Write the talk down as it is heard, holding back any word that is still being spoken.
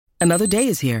Another day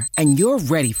is here, and you're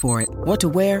ready for it. What to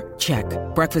wear? Check.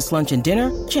 Breakfast, lunch, and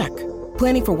dinner? Check.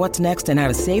 Planning for what's next and how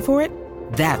to save for it?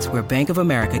 That's where Bank of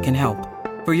America can help.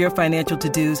 For your financial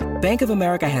to-dos, Bank of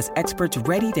America has experts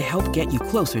ready to help get you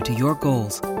closer to your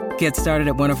goals. Get started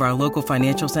at one of our local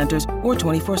financial centers or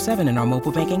 24/7 in our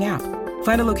mobile banking app.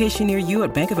 Find a location near you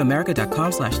at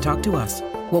bankofamerica.com/talktous.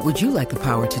 What would you like the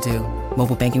power to do?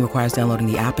 Mobile banking requires downloading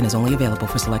the app and is only available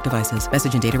for select devices.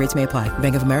 Message and data rates may apply.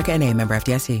 Bank of America N.A., member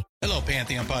FDIC. Hello,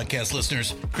 Pantheon podcast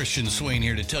listeners. Christian Swain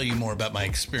here to tell you more about my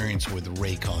experience with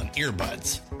Raycon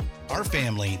earbuds. Our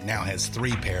family now has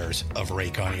 3 pairs of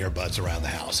Raycon earbuds around the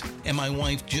house, and my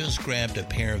wife just grabbed a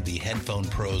pair of the Headphone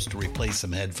Pros to replace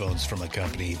some headphones from a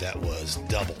company that was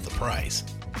double the price.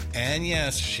 And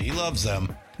yes, she loves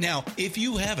them. Now, if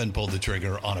you haven't pulled the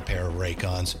trigger on a pair of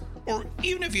Raycons, or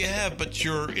even if you have, but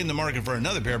you're in the market for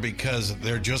another pair because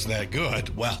they're just that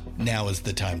good, well, now is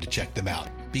the time to check them out,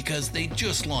 because they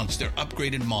just launched their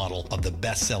upgraded model of the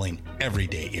best-selling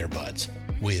everyday earbuds.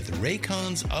 With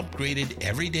Raycon's upgraded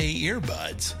everyday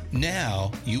earbuds,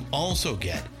 now you also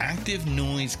get active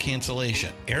noise cancellation,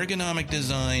 ergonomic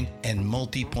design, and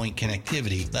multi-point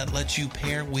connectivity that lets you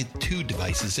pair with 2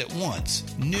 devices at once.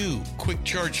 New quick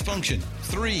charge function,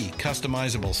 3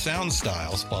 customizable sound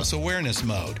styles, plus awareness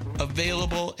mode.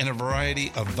 Available in a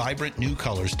variety of vibrant new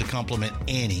colors to complement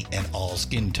any and all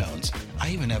skin tones.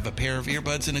 I even have a pair of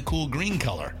earbuds in a cool green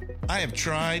color. I have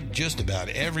tried just about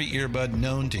every earbud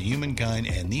known to humankind,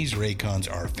 and these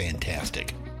Raycons are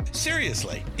fantastic.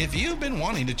 Seriously, if you've been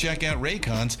wanting to check out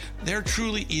Raycons, there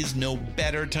truly is no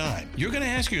better time. You're going to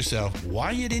ask yourself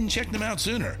why you didn't check them out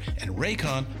sooner, and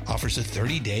Raycon offers a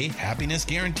 30-day happiness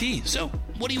guarantee. So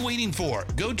what are you waiting for?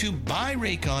 Go to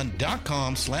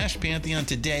buyraycon.com/Pantheon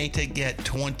today to get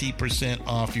 20%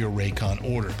 off your Raycon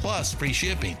order, plus free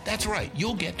shipping. That's right,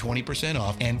 you'll get 20%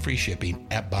 off and free shipping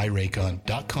at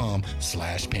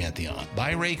buyraycon.com/Pantheon.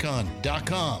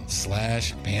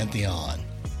 buyraycon.com/Pantheon.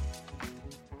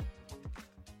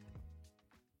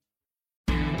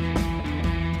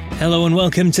 Hello and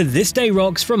welcome to This Day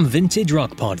Rocks from Vintage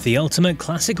Rock Pod, the ultimate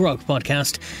classic rock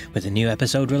podcast, with a new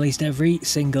episode released every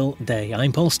single day.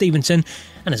 I'm Paul Stevenson,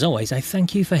 and as always, I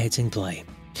thank you for hitting play.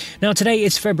 Now today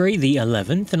is February the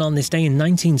 11th, and on this day in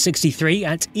 1963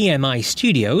 at EMI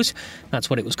Studios, that's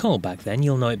what it was called back then,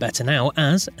 you'll know it better now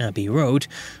as Abbey Road,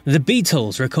 the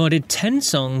Beatles recorded 10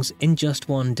 songs in just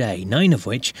one day, 9 of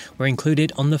which were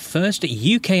included on the first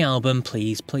UK album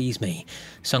Please Please Me.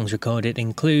 Songs recorded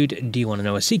include Do You Want to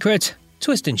Know a Secret,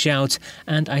 Twist and Shout,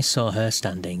 and I Saw Her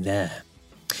Standing There.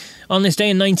 On this day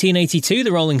in 1982,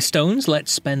 the Rolling Stones'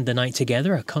 Let's Spend the Night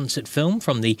Together, a concert film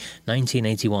from the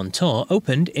 1981 tour,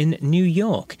 opened in New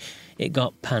York. It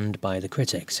got panned by the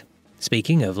critics.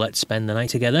 Speaking of Let's Spend the Night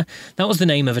Together, that was the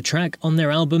name of a track on their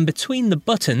album Between the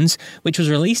Buttons, which was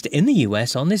released in the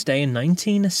US on this day in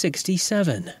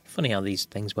 1967. Funny how these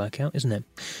things work out, isn't it?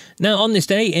 Now, on this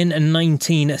day in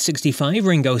 1965,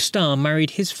 Ringo Starr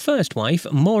married his first wife,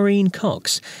 Maureen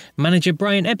Cox. Manager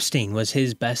Brian Epstein was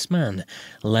his best man.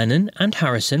 Lennon and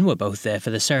Harrison were both there for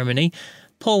the ceremony.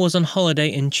 Paul was on holiday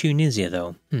in Tunisia,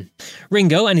 though.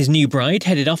 Ringo and his new bride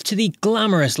headed off to the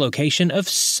glamorous location of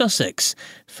Sussex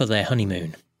for their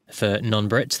honeymoon. For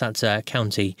non-Brits, that's a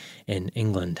county in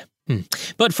England.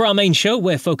 But for our main show,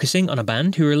 we're focusing on a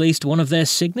band who released one of their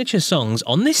signature songs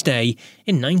on this day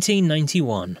in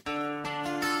 1991.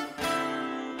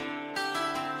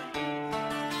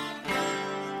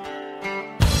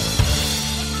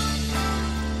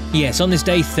 Yes, on this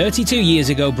day 32 years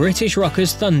ago, British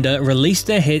rockers Thunder released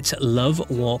their hit Love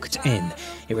Walked In.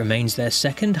 It remains their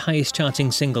second highest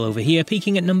charting single over here,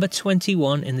 peaking at number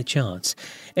 21 in the charts.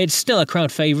 It's still a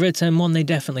crowd favourite and one they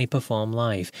definitely perform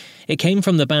live. It came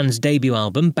from the band's debut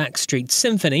album, Backstreet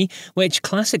Symphony, which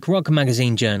classic rock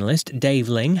magazine journalist Dave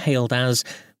Ling hailed as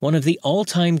one of the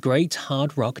all-time great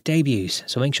hard rock debuts,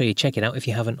 so make sure you check it out if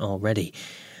you haven't already.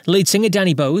 Lead singer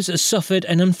Danny Bowes suffered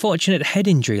an unfortunate head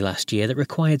injury last year that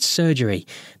required surgery.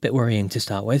 Bit worrying to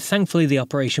start with. Thankfully, the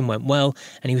operation went well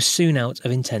and he was soon out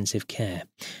of intensive care.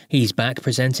 He's back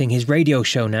presenting his radio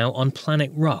show now on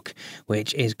Planet Rock,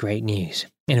 which is great news.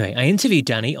 Anyway, I interviewed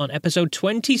Danny on episode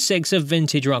 26 of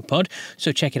Vintage Rock Pod,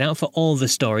 so check it out for all the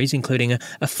stories, including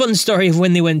a fun story of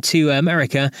when they went to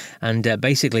America, and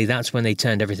basically that's when they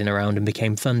turned everything around and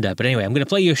became Thunder. But anyway, I'm going to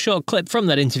play you a short clip from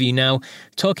that interview now,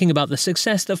 talking about the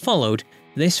success that followed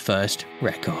this first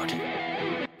record.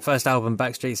 First album,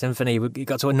 Backstreet Symphony, it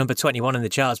got to number 21 in the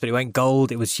charts, but it went gold,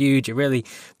 it was huge, it really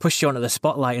pushed you onto the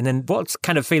spotlight. And then what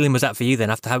kind of feeling was that for you then,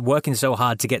 after working so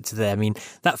hard to get to there? I mean,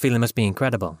 that feeling must be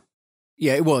incredible.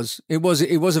 Yeah, it was. It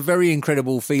was a very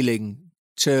incredible feeling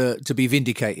to be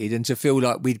vindicated and to feel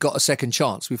like we'd got a second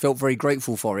chance. We felt very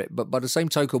grateful for it. But by the same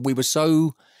token, we were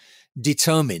so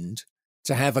determined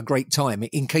to have a great time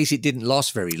in case it didn't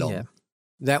last very long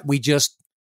that we just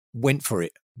went for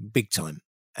it big time.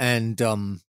 And,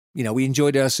 we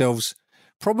enjoyed ourselves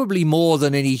probably more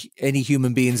than any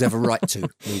human beings ever right to,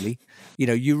 really.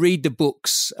 You read the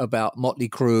books about Motley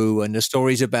Crue and the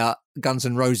stories about Guns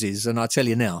N' Roses, and I tell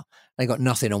you now, they got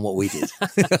nothing on what we did.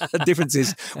 The difference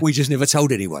is we just never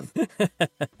told anyone.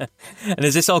 And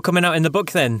is this all coming out in the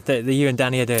book then, that you and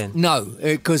Danny are doing? No,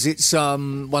 because it's,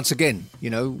 once again,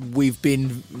 we've been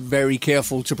very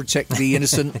careful to protect the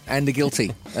innocent and the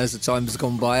guilty as the time has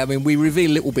gone by. I mean, we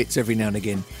reveal little bits every now and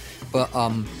again, but,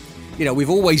 we've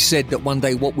always said that one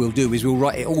day what we'll do is we'll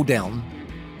write it all down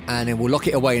and then we'll lock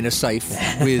it away in a safe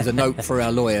with a note for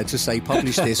our lawyer to say,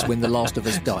 publish this when the last of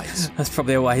us dies. That's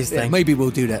probably a wise thing. Maybe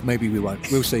we'll do that. Maybe we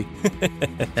won't. We'll see.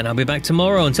 And I'll be back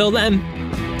tomorrow. Until then,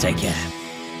 take care.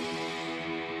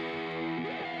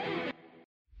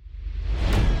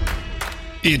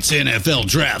 It's NFL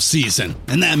draft season,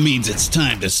 and that means it's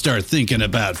time to start thinking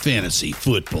about fantasy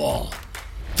football.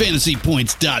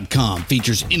 FantasyPoints.com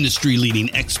features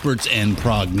industry-leading experts and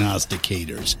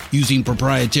prognosticators using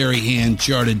proprietary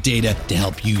hand-charted data to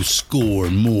help you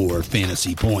score more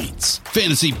fantasy points.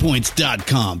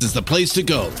 FantasyPoints.com is the place to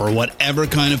go for whatever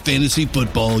kind of fantasy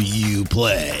football you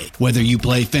play. Whether you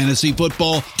play fantasy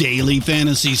football, daily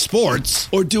fantasy sports,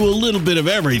 or do a little bit of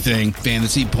everything,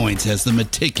 Fantasy Points has the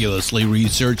meticulously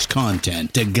researched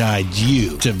content to guide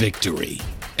you to victory.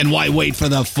 And why wait for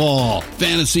the fall?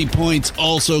 Fantasy Points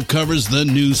also covers the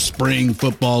new spring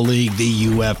football league, the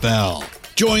UFL.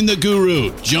 Join the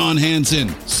guru, John Hansen,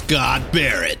 Scott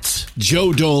Barrett,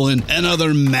 Joe Dolan, and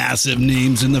other massive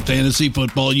names in the fantasy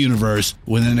football universe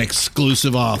with an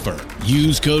exclusive offer.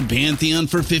 Use code Pantheon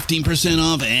for 15%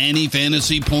 off any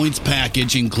Fantasy Points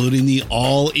package, including the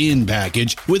all-in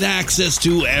package, with access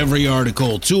to every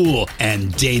article, tool,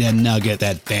 and data nugget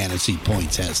that Fantasy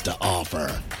Points has to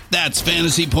offer. That's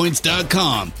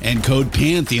FantasyPoints.com and code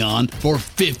Pantheon for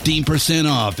 15%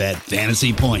 off at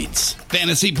Fantasy Points.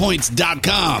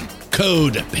 FantasyPoints.com,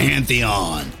 code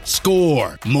Pantheon.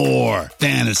 Score more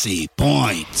fantasy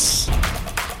points.